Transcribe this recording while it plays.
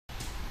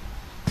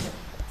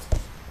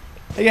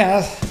Hey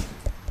guys,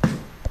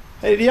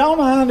 hey, do y'all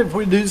mind if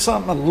we do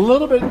something a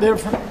little bit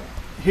different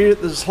here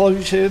at the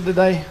slow shed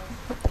today?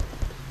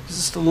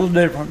 Just a little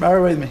different,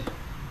 bear with me.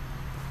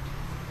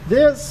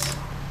 This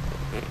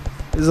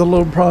is a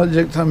little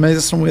project I'm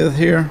messing with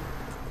here.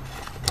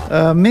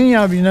 Many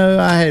of you know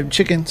I have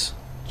chickens,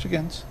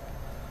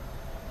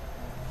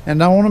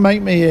 and I want to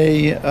make me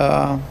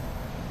a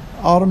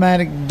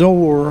automatic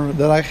door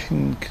that I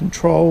can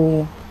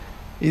control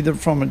either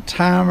from a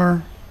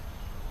timer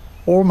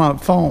or my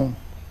phone.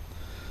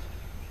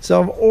 So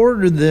I've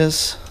ordered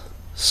this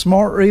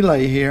smart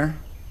relay here.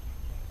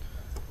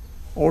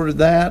 Ordered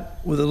that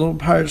with a little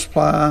power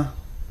supply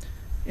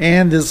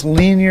and this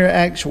linear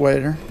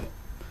actuator.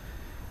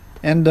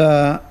 And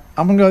I'm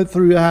gonna go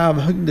through how I've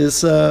hooked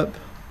this up.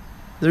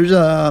 There's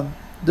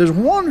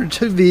one or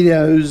two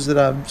videos that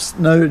I've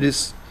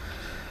noticed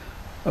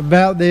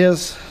about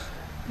this,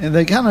 and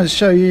they kind of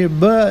show you,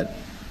 but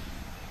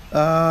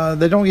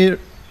they don't get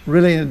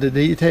really into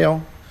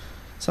detail.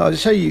 So I'll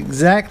show you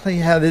exactly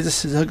how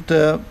this is hooked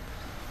up.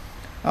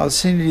 I'll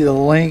send you the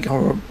link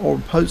or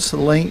post the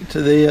link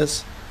to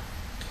this,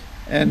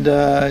 and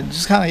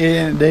just kind of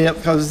get in depth,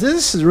 because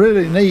this is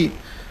really neat.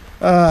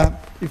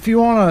 If you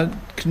want to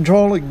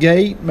control a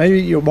gate, maybe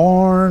at your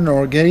barn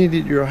or a gate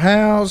at your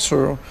house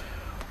or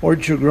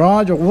at your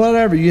garage or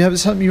whatever, you have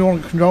something you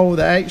want to control with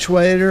the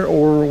actuator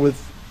or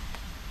with,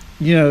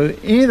 you know,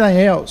 anything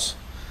else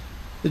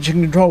that you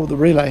can control with the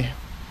relay,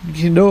 you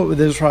can do it with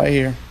this right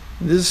here.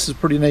 This is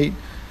pretty neat.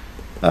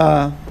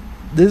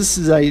 This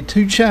is a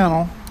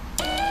 2-channel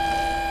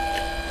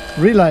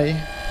relay,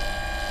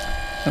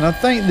 and I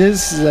think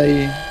this is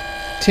a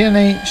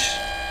 10-inch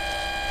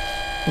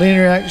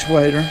linear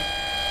actuator,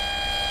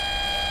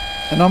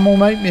 and I'm gonna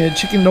make me a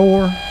chicken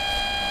door.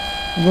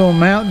 I'm gonna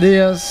mount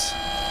this,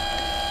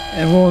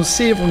 and we'll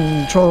see if we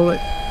can control it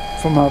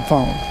from my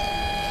phone.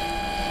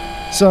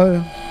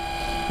 So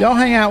y'all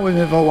hang out with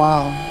me for a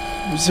while.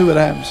 We'll see what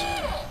happens.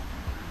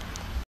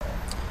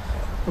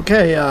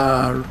 Okay,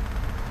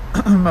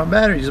 my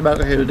battery's about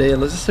to go dead.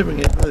 Let's see if we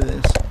can get through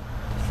this.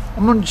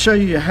 I'm going to show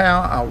you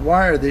how I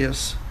wire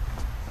this,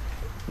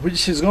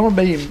 which is going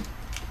to be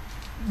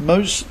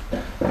most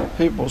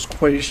people's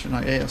question,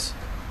 I guess.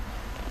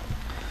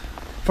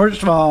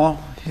 First of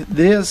all,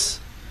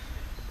 this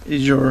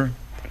is your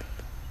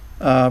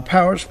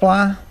power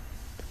supply.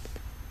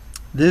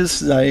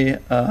 This is a,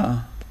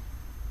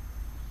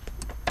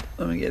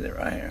 let me get it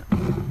right here.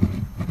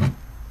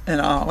 And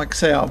like I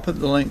say, I'll put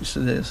the links to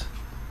this.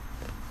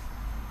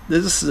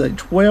 This is a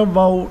 12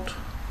 volt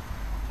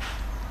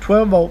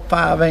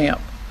 5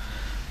 amp.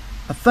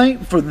 I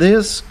think for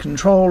this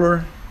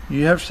controller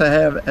you have to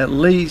have at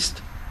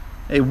least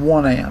a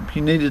 1 amp.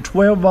 You need a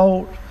 12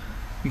 volt.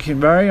 You can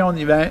vary on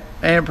the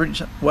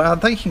amperage. Well, I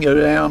think you can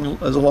go down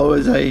as low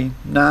as a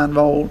 9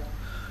 volt,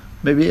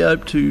 maybe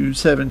up to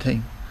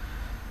 17.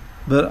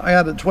 But I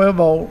got a 12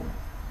 volt,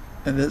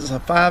 and this is a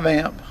 5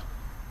 amp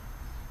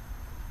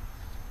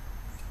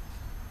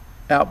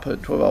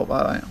output. 12 volt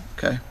 5 amp.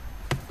 Okay.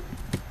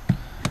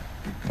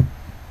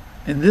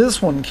 And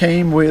this one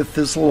came with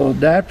this little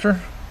adapter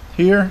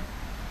here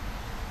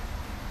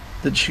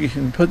that you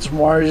can put some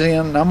wires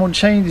in. I'm going to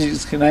change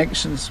these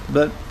connections,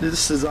 but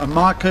this is a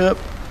mock-up.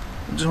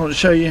 I just want to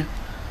show you.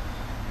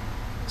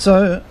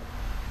 So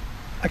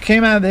I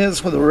came out of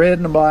this with a red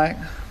and a black,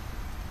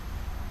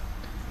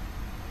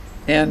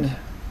 and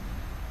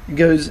it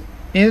goes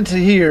into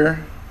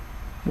here.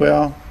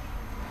 Well,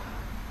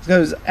 it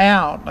goes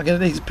out. I got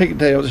these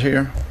pigtails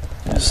here.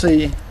 You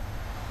see,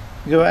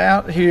 go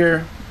out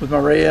here with my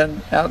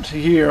red, out to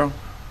here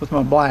with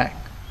my black.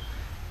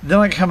 Then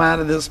I come out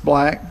of this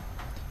black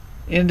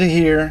into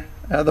here,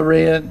 out of the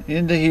red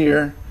into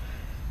here,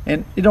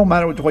 and it don't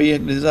matter which way you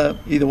hook this up,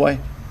 either way.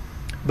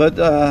 But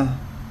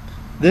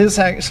this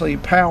actually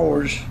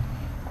powers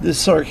this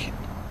circuit.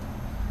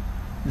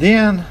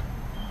 Then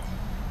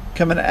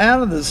coming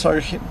out of the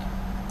circuit,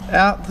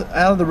 out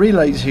of the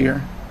relays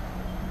here,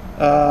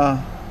 to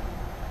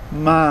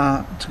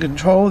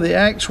control the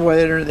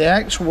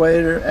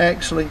actuator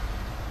actually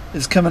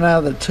is coming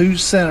out of the 2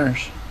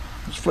 centers.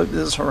 Let's flip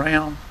this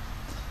around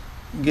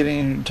and get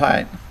in here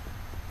tight.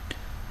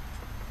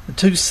 The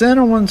 2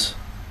 center ones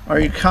are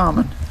your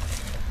common.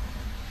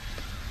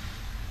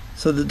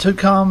 So the 2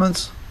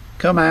 commons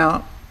come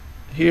out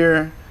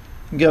here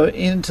and go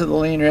into the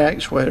linear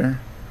actuator.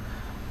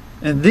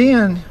 And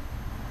then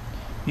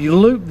you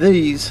loop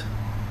these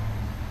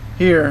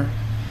here.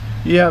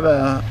 You have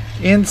a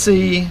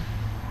NC,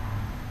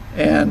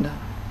 and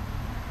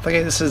I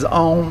think this is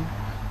on.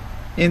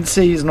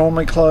 NC is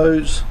normally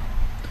closed.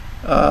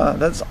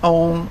 That's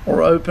on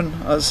or open,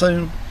 I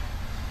assume.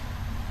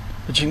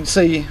 But you can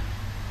see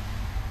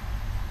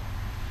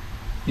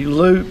you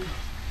loop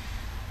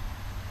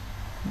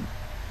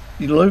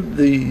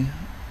the,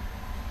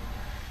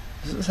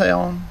 does it say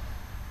on?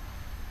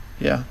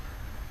 Yeah.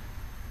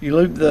 You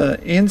loop the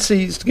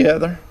NCs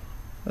together.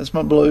 That's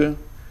my blue.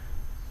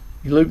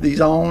 You loop these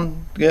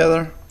on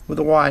together with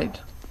the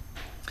white.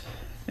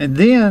 And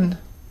then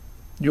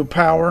you'll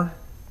power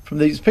from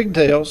these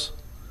pigtails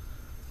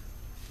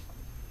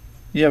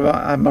You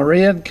have my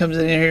red comes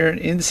in here,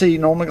 NC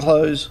normally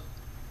close.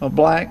 My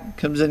black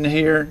comes in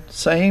here,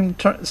 same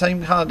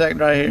contact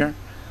right here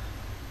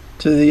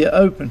to the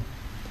open.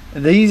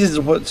 And these is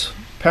what's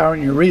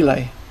powering your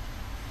relay.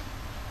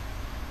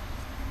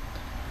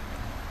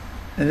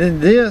 And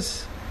then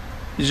this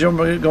is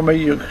going to be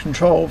your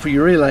control for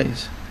your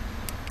relays.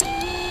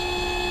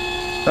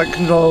 That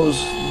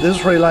controls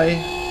this relay,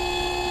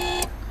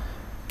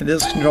 and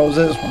this controls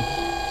this one.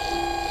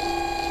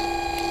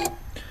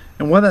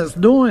 And what that's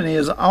doing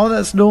is, all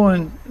that's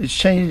doing is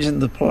changing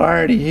the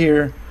polarity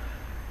here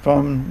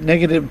from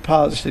negative to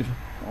positive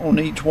on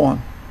each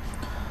one.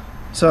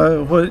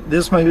 So what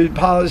this may be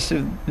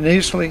positive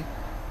initially,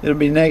 it'll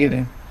be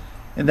negative.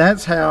 And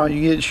that's how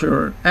you get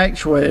your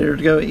actuator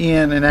to go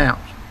in and out.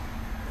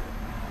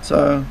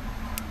 So,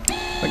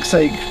 like I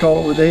say, you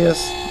control with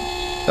this,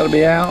 that'll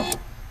be out,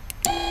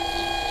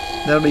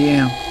 that'll be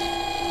in.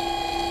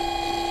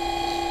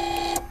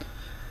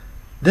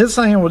 This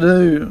thing will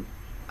do,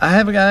 I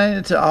haven't got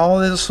into all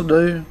this will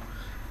do.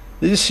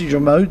 This is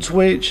your mode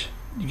switch.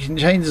 You can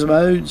change the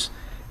modes,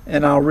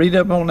 and I'll read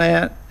up on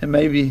that and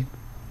maybe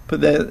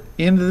put that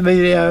into the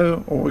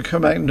video, or we'll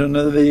come back and do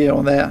another video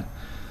on that.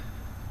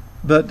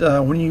 But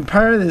when you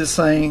power this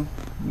thing,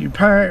 you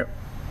power it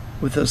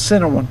with the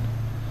center one.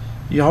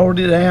 You hold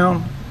it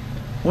down.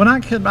 When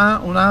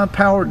I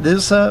powered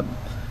this up,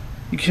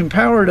 you can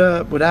power it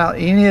up without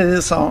any of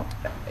this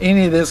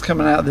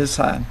coming out this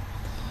side.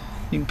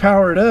 You can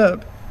power it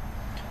up,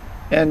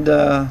 and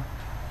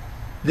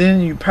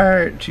then you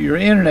power it to your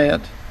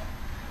internet,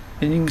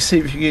 and you can see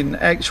if you can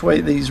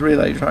actuate these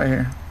relays right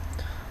here.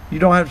 You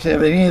don't have to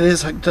have any of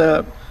this hooked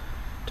up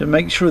to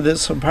make sure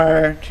this will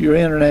power to your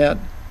internet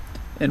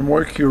and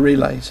work your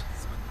relays.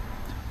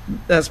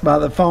 That's by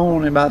the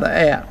phone and by the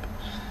app.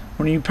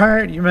 When you power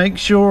it, you make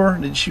sure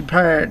that you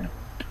power it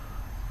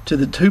to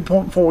the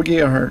 2.4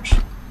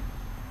 gigahertz.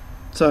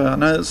 So I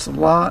know it's a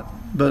lot,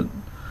 but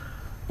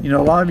you know,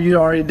 a lot of you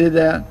already did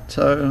that,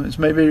 so it's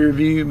maybe a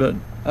review, but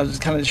I was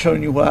just kind of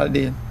showing you what I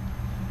did.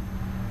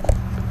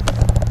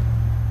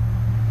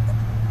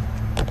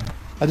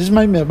 I just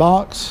made me a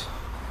box,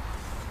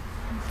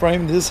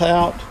 framed this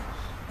out,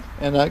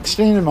 and I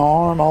extended my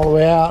arm all the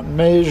way out and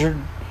measured,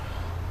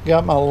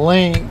 got my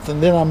length,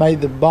 and then I made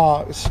the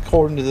box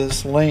according to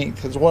this length.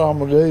 Because what I'm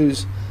going to do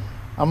is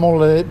I'm going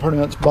to let it pretty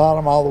much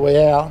bottom all the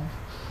way out.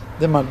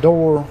 Then my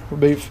door will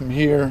be from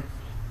here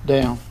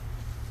down.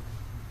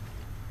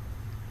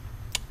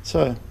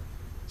 So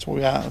that's what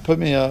we got. I put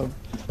me a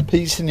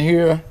piece in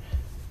here.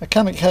 I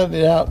kind of cut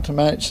it out to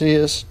match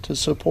this, to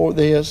support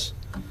this.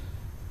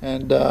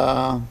 And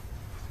I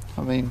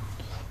mean,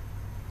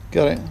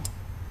 got it.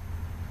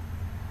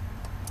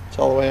 It's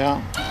all the way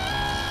out.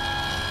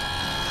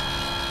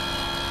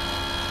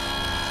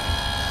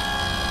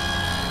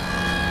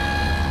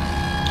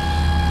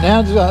 Now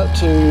I just got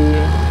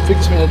to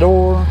fix me a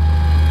door,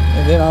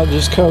 and then I'll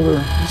just cover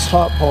this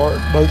top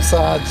part, both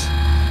sides.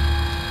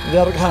 And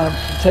that'll kind of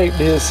protect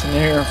this in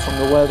here from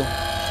the weather.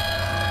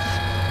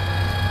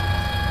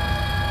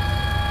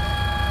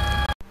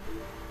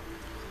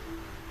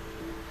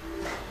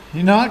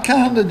 You know, I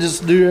kind of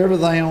just do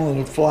everything on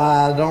the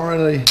fly. I don't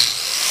really design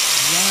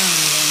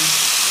anything.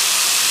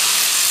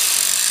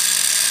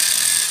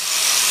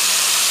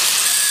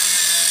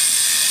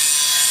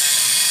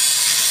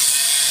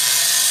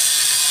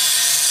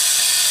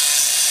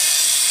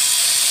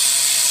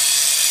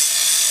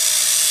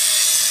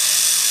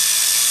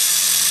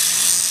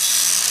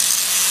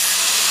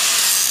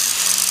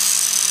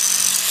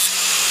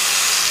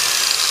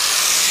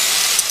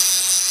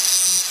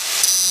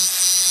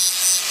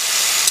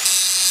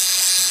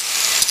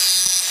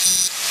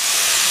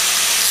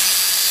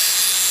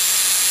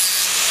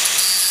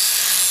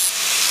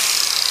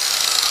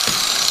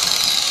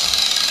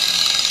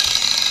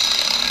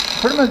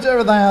 Pretty much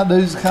everything I do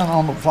is kind of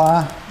on the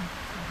fly.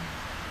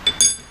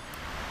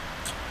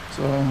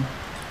 So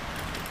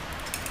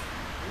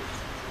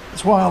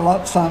that's why a lot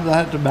of times I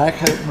have to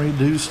back up and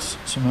redo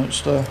so much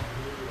stuff.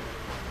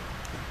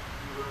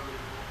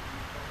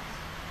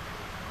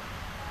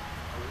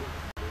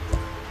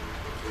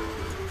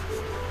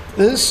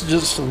 This is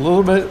just a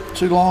little bit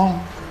too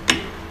long.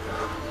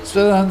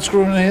 Instead of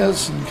unscrewing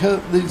this and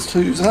cut these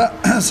two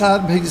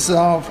side pieces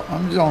off,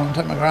 I'm just going to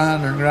take my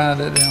grinder and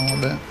grind it down a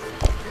little bit.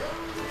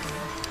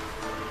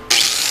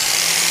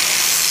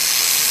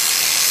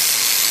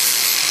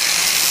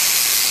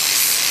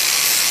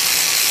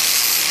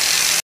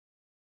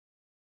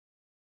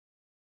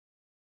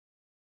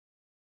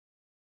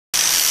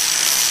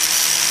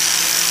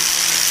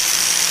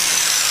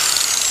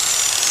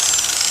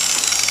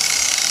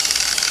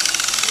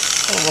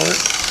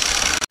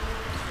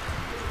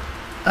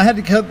 I had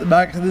to cut the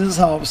back of this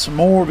off some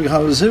more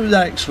because it was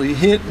actually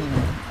hitting.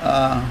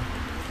 I'll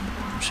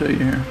show you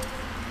here.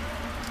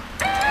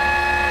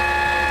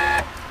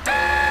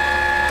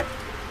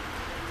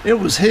 It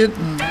was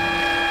hitting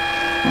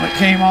when it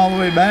came all the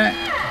way back.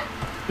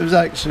 It was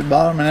actually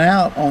bottoming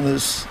out on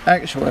this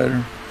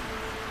actuator.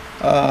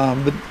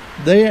 But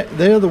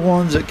they're the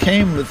ones that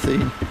came with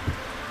the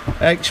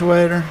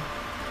actuator.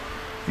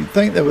 you'd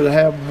think they would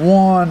have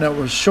one that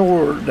was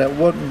short that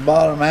wouldn't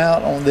bottom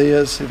out on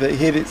this if it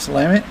hit its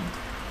limit.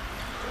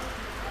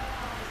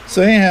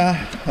 So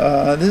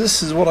anyhow,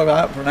 this is what I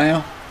got for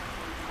now.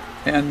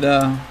 And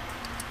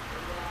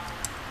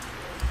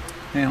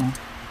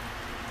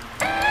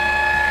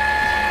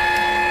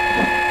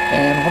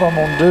and what I'm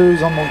going to do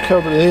is I'm going to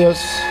cover this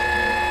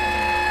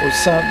with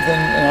something,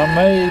 and I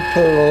may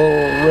put a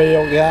little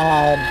rail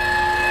guide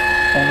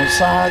on the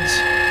sides,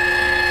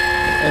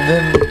 and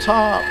then the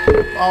top,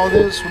 all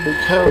this will be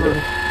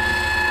covered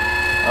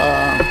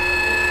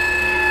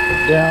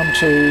down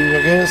to,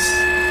 I guess,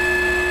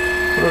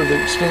 whatever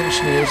the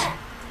extension is.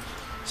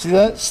 See,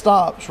 that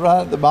stops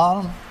right at the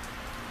bottom.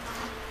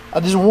 I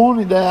just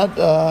wanted that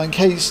in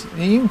case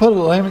you can put a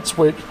limit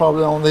switch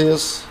probably on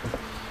this.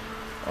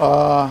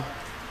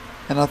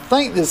 And I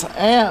think this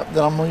app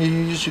that I'm going to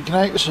use, you can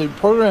actually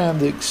program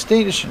the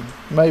extension.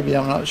 Maybe,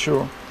 I'm not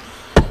sure.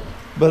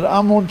 But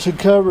I'm going to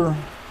cover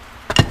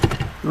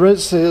the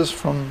rest of this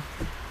from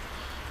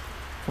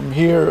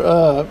here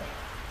up.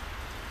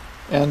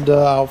 And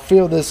I'll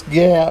fill this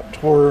gap to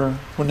where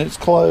when it's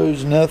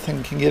closed,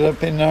 nothing can get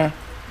up in there.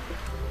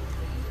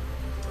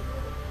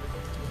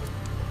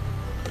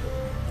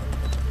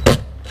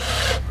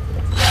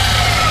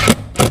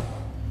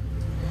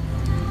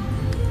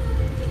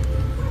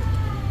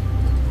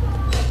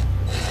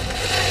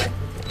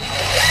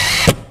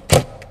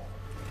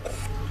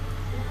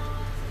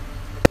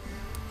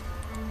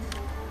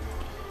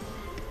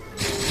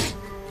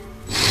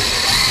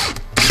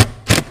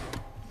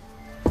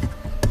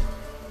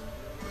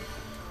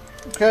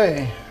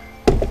 Okay,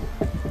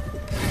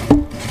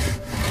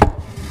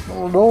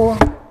 little door,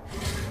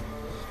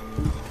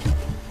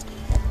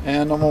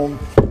 and I'm going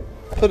to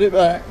put it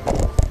back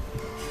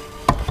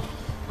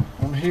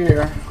on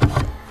here,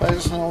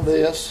 facing on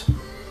this,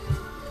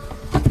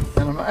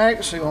 and I'm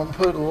actually going to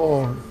put a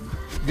little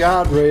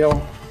guide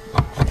rail.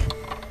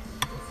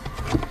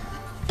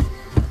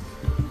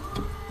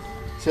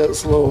 See,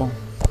 it's a little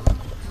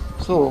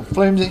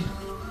flimsy,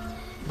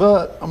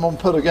 but I'm going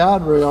to put a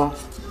guide rail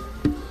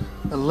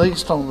at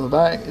least on the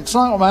back. It's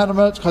not going to matter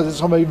much because it's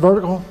going to be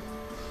vertical.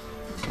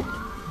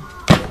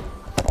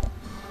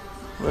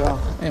 Well,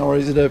 I ain't going to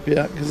raise it up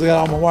yet because I got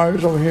all my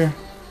wires over here.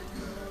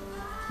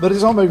 But it's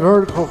going to be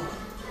vertical.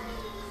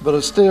 But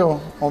it's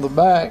still on the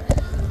back.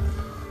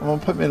 I'm going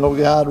to put me a little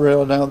guide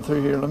rail down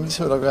through here. Let me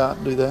see what I got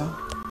to do that.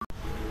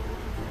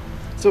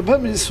 So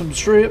put me some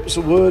strips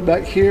of wood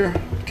back here.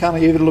 Kind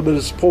of give it a little bit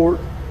of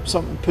support.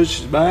 Something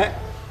pushes back.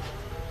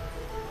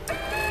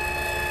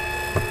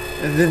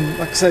 And then,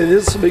 like I say,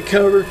 this will be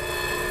covered.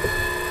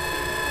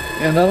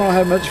 And I don't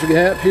have much of a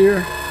gap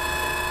here.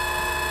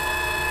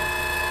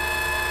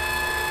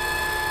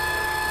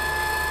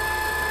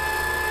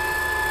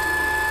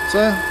 So,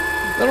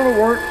 that'll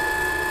work.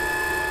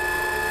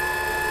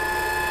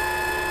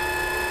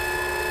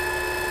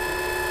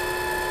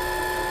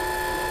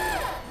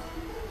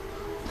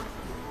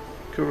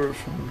 Cover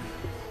from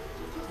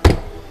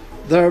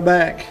there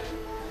back.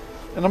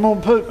 And I'm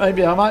going to put,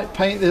 maybe I might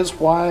paint this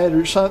white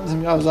or something,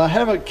 because I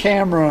have a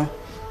camera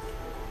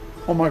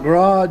on my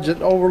garage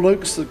that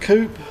overlooks the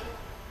coop.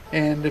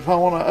 And if I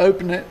want to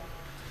open it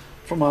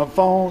from my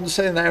phone,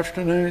 say in the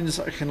afternoons,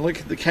 I can look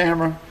at the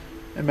camera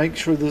and make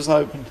sure this is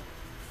open.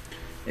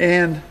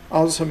 And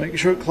also make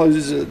sure it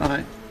closes at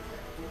night.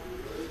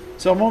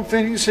 So I'm going to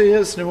finish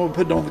this and then we'll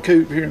put it on the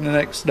coop here in the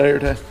next day or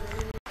two.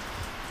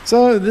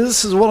 So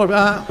this is what I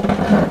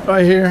got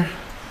right here.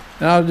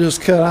 And I'll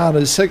just cut out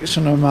a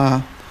section of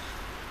my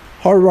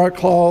hard rock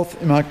cloth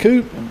in my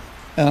coop,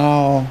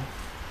 and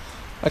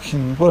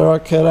whatever I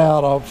cut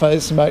out, I'll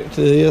face it back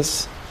to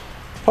this.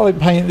 Probably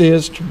paint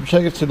this to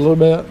protect it a little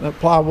bit, that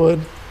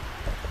plywood.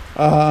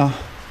 And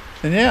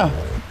yeah,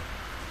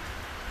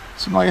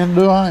 somebody can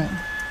do on it.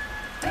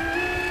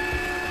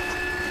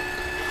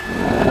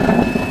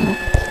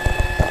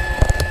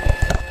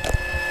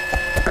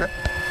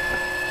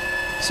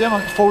 See how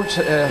much force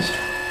it has.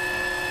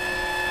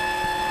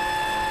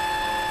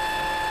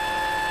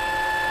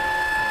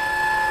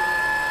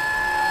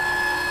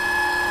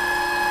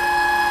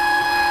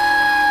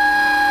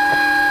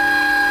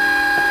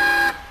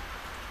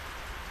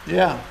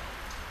 Yeah.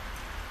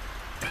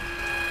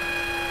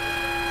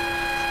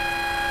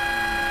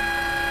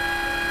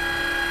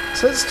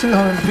 So it's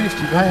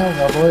 250 pounds,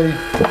 I believe.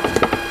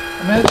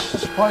 I mean, it's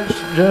just a plastic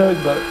jug,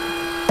 but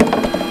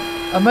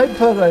I may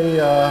put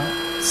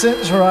a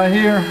sensor right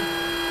here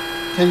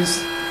in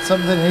case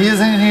something is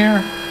in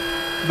here,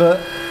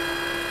 but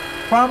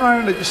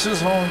primarily it's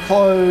just on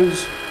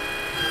close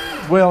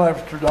well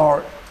after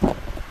dark.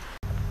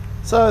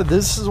 So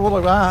this is what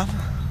I got.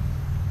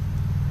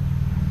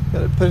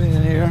 Got it put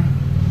in here.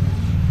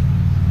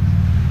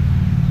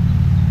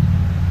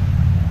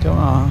 Come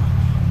on.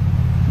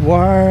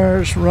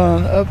 Wires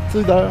run up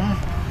through there.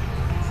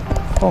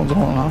 Phone's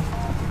going on.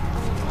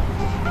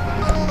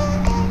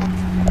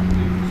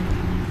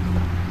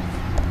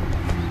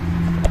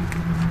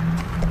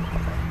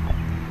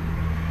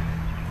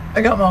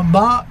 I got my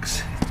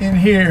box in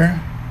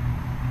here.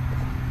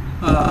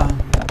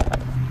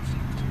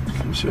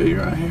 me show you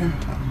right here.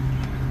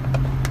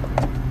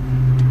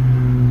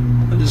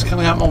 I just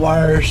kind of got my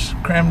wires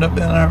crammed up in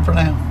there for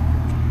now.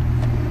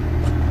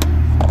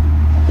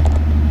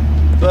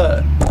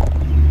 But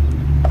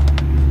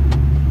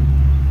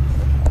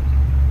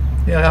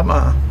yeah, I got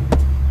my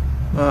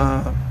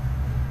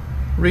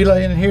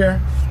relay in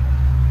here.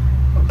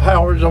 My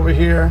power's over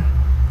here.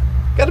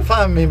 Got to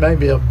find me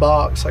maybe a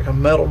box, like a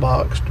metal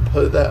box, to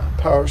put that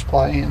power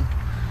supply in, in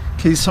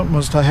case something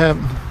was to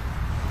happen.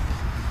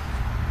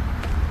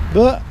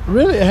 But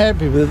really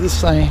happy with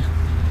this thing,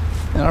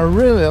 and I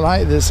really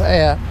like this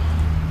app.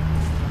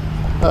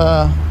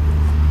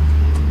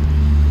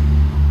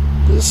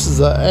 This is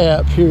the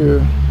app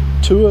here,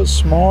 Tua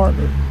Smart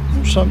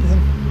or something.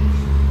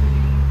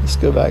 Let's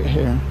go back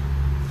here.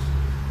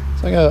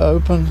 So I gotta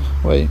open.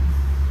 Wait,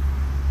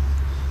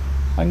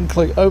 I can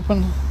click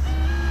open.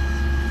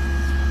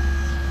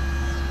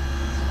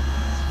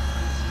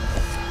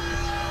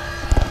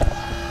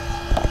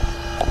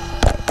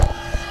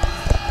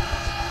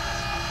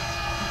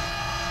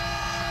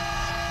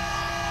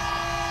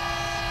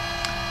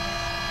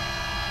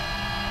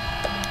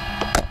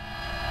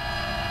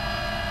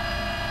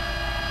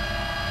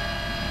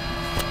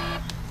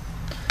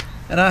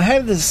 And I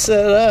have this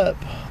set up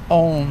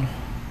on,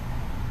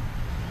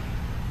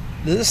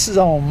 this is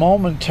on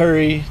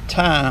momentary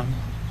time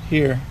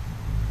here.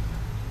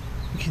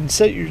 You can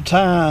set your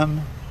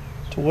time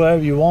to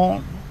whatever you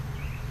want.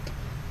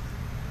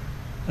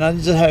 And I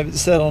just have it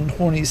set on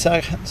 20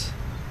 seconds.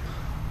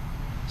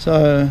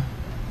 So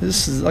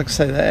this is, like I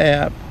say, the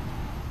app.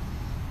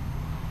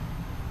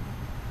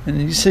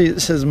 And you see it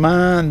says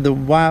mine, the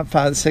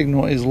Wi-Fi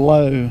signal is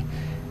low.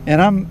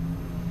 And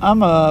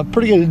I'm a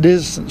pretty good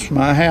distance from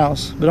my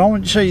house, but I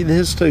want to show you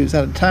this too. It's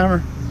got a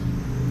timer.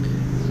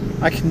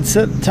 I can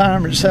set the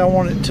timer to say I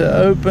want it to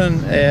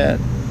open at,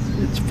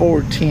 it's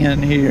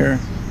 4:10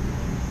 here.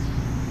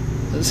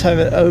 Let's have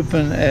it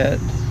open at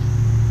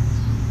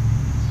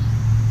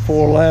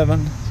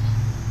 4:11.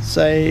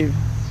 Save.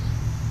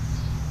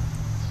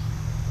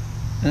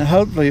 And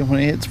hopefully when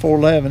it hits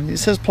 4:11, it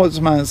says plus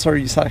or minus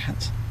 30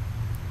 seconds.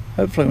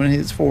 Hopefully when it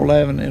hits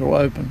 4:11, it'll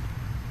open.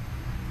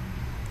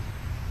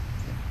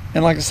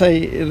 And like I say,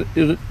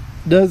 it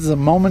does a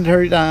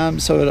momentary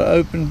time, so it'll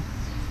open.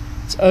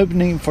 It's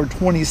opening for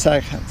 20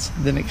 seconds,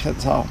 then it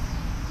cuts off.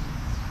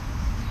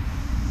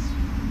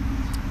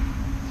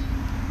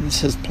 It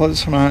says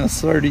plus or minus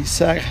 30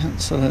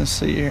 seconds, so let's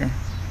see here.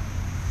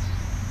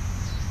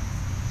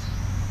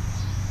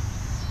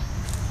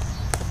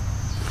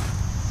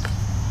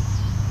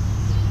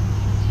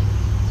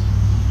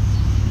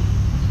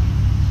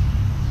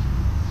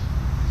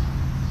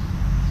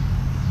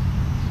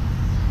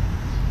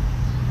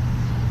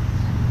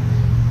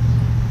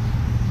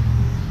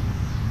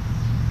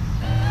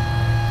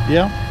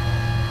 Yeah,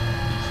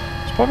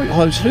 it's probably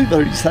close to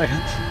 30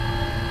 seconds.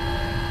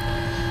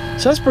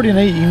 So that's pretty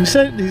neat. You can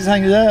set these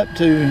things up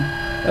to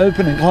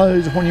open and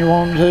close when you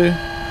want to,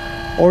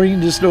 or you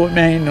can just do it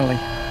manually.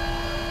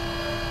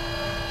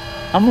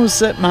 I'm going to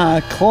set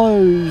my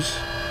close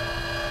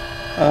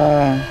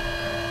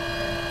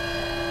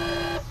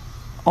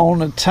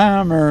on a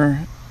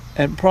timer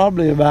at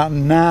probably about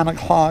 9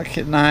 o'clock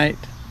at night,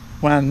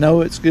 when I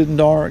know it's good and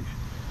dark.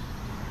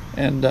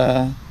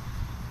 And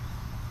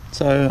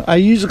so I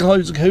usually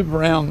close the coop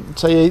around,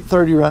 say,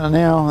 8:30 right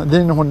now, and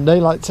then when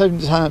daylight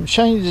saving time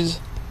changes,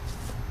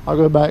 I'll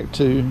go back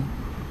to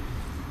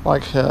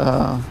like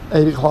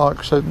 8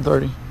 o'clock,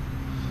 7:30.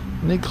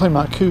 I need to clean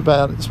my coop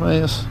out, it's a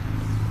mess.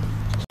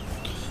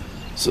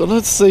 So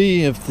let's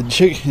see if the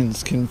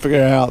chickens can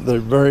figure out their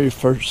very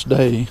first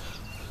day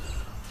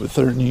with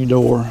their new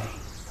door.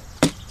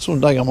 This will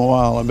take them a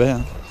while, I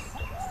bet.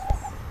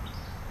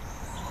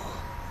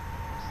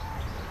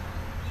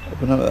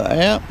 Open up the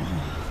app.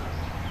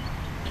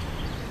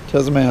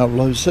 Tells me I have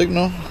low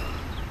signal.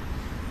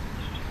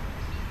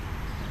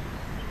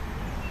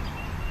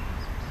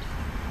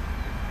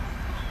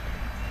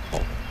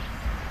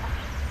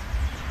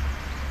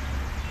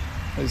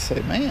 They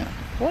say, man,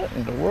 what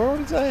in the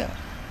world is that?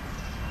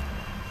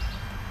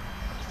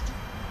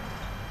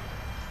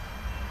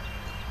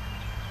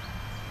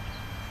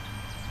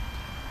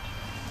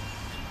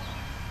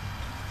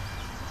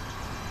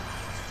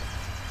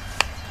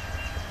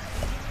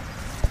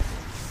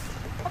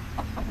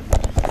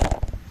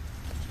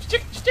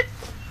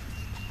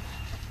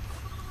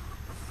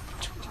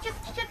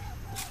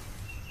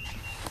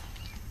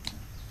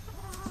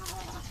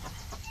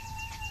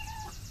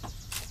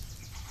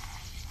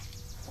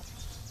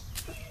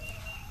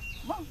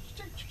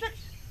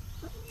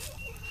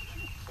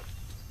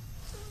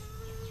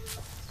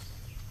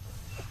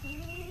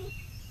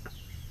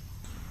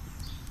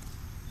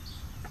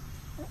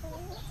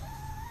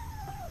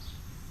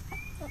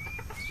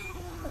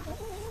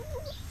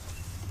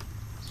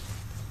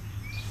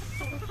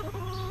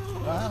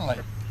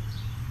 Finally.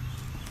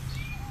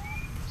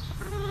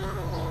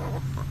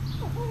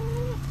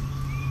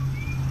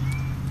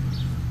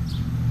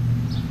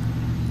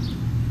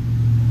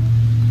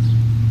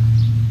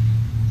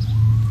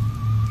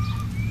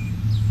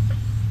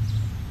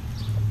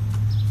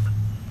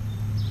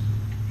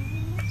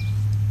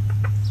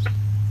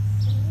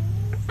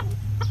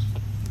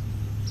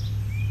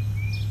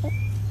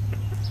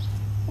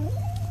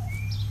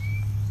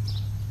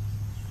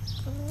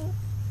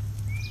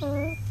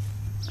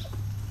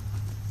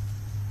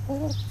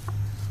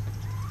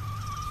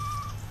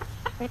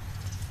 It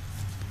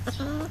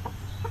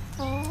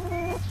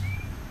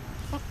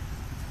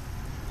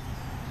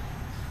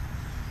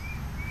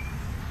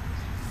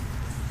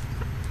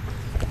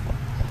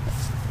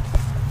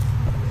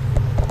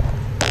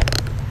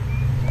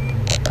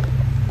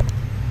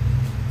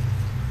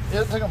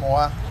took them a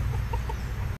while.